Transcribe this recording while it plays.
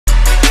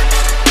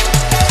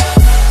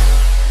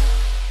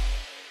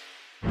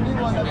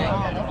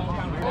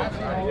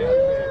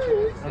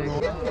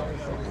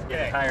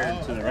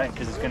higher to the right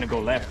because it's going to go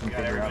left and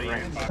figure out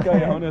right.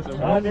 There's a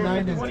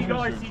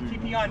 $20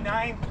 CTP on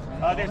 9.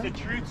 There's a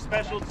Truth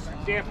Special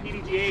Stamp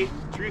PDGA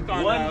Truth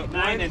on 1,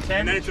 9, and 10.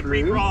 And then it's a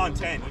free for all on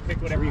 10. You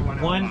pick whatever you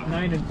want. 1,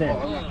 9, and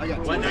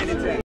 10. 1, 9, and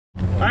 10.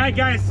 Alright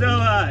guys,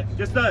 so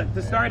just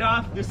to start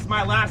off, this is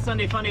my last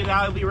Sunday Funday that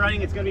I'll be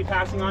running. It's going to be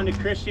passing on to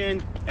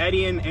Christian,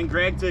 Eddie, and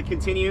Greg to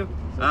continue.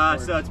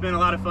 So it's been a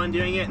lot of fun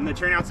doing it, and the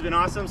turnouts have been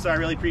awesome, so I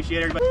really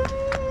appreciate everybody.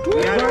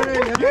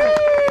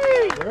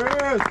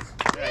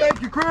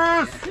 Thank you,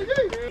 Chris!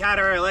 We had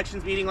our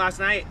elections meeting last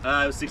night.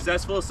 It was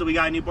successful, so we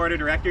got a new board of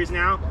directors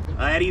now.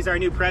 Eddie's our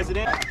new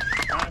president.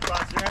 We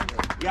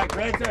got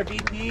Greg's our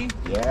VP.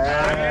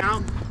 Yeah.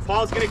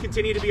 Paul's going to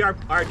continue to be our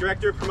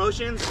director of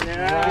promotions.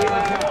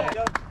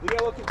 Yeah.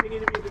 Leo will continue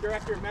to be the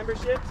director of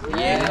memberships.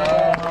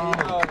 Yeah.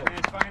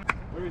 And finally,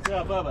 where's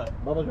Bubba?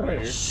 Bubba's right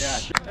here.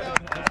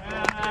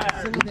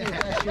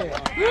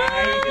 Yeah.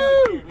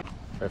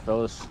 Hey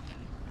fellas,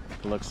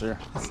 good luck, sir.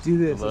 Let's do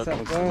this. Let's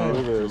have fun.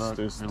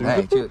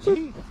 Hey,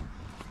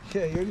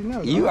 Yeah, you already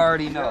know. you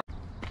already know.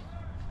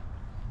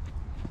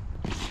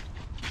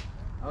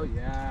 Oh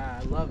yeah,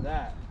 I love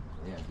that.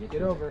 Yeah,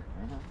 Get over.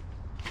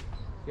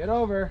 Get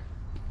over.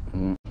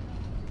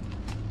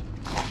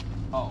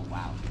 Oh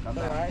wow. Come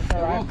back. Alright, it's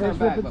alright. Come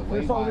back, but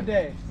First all the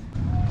day.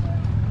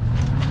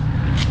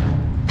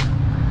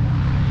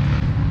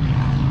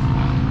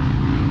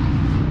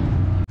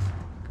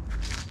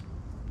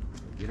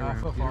 Get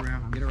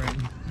around. Get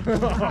around.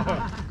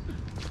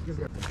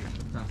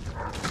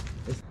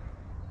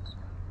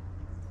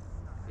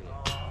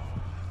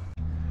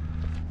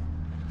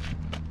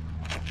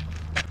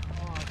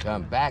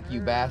 Come back,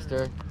 you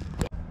bastard.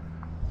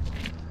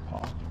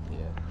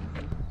 Yeah.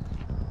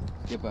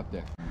 Skip up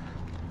there.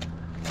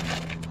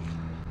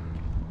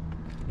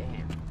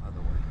 Damn, other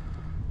way.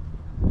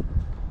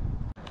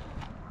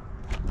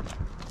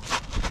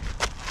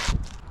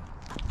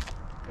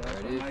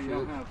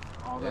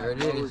 There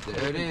it is, shoot.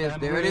 There it is, there it is,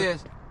 there it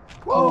is.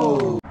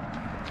 Whoa!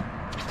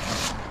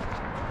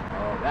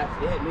 Oh,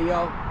 that's it,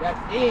 Leo.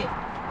 That's it.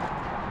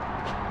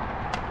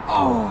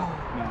 Oh!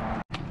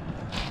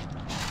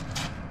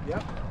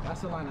 Yep,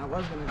 that's the line I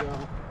was gonna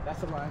go. That's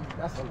the line.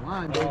 That's the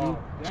line, baby.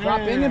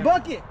 Drop in and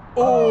bucket.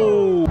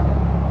 Oh!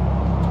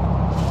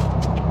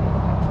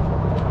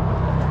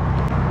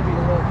 Maybe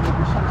a little bit.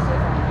 We should have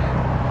said on that.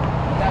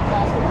 But that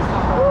basket was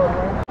not going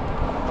nowhere.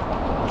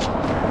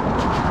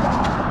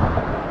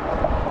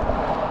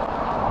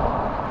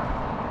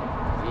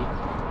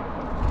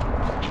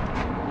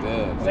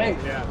 Good. Safe.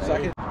 Yeah.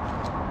 Second.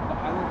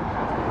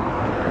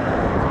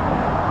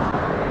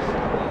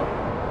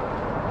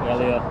 Yeah,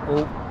 Leo.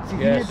 Oh,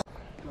 yes.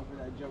 Go for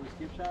that Joey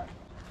skip shot.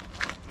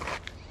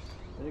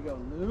 There you go,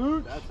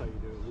 Luke. That's how you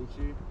do it,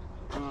 Lucci.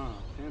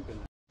 Pimping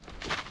it.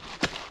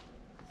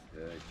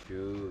 Good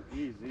shoot.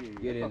 Easy.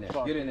 Get in there.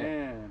 Get in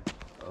there.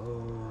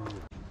 Oh.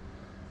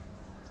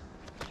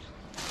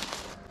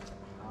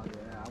 Oh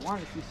yeah, I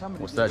wanted to see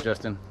somebody. What's that,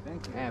 Justin?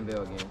 Thank you.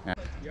 Handbill again.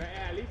 Yeah,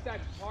 at least I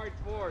parred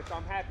 4, so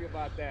I'm happy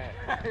about that.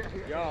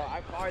 Yo,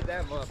 I parred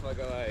that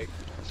motherfucker like.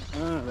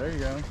 There you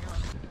go.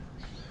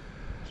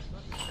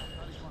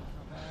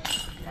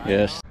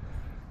 Yes.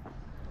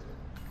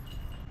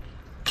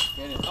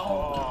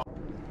 Oh.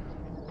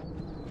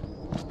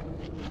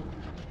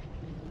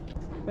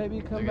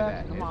 Baby, come Look back.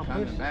 at that. Come on, It's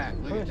coming push. back.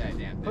 Look push. at that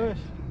damn thing. Push.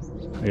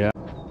 Yeah.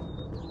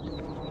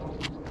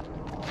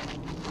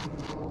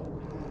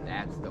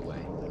 That's the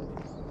way.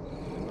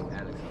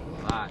 That looks a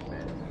lot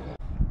better.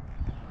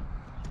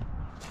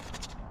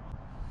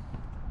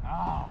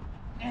 Oh,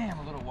 damn,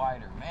 a little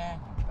wider, man.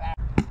 Back.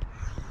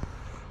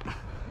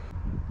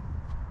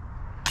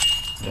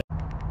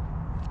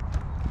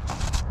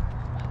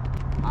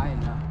 High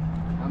enough.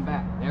 Come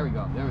back. There we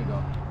go. There we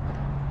go.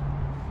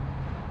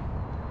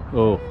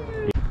 Oh.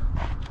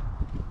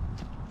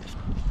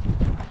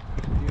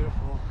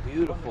 Beautiful.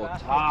 Beautiful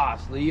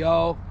toss,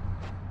 Leo.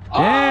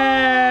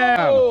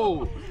 Damn!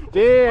 Oh!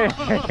 Damn!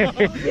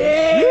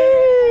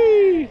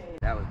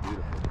 That was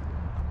beautiful.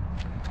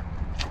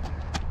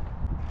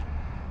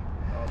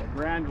 Oh, the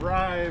grand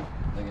drive.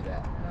 Look at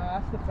that. No,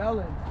 that's the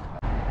felon.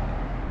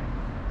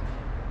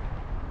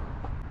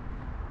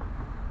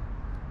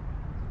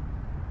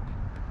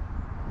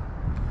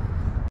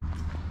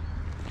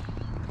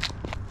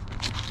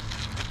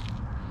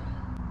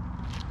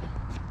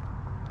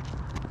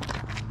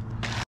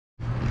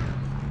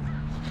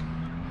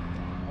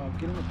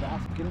 Get in the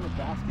basket. Get in the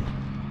basket.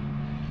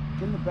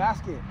 Get in the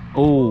basket.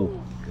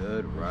 Oh.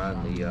 Good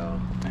run,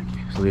 Leo. Thank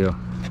you. It's Leo.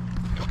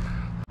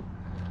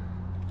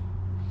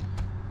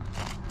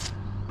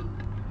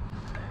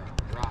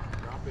 Drop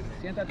in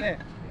there. Siéntate.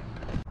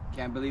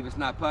 Can't believe it's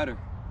not putter.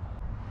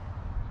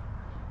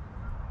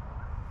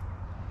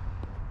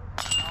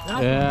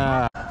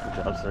 Yeah. Good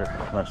job, sir.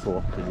 Nice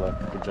hole. Good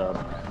luck. Good job.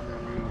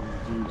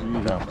 GG.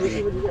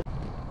 Yeah.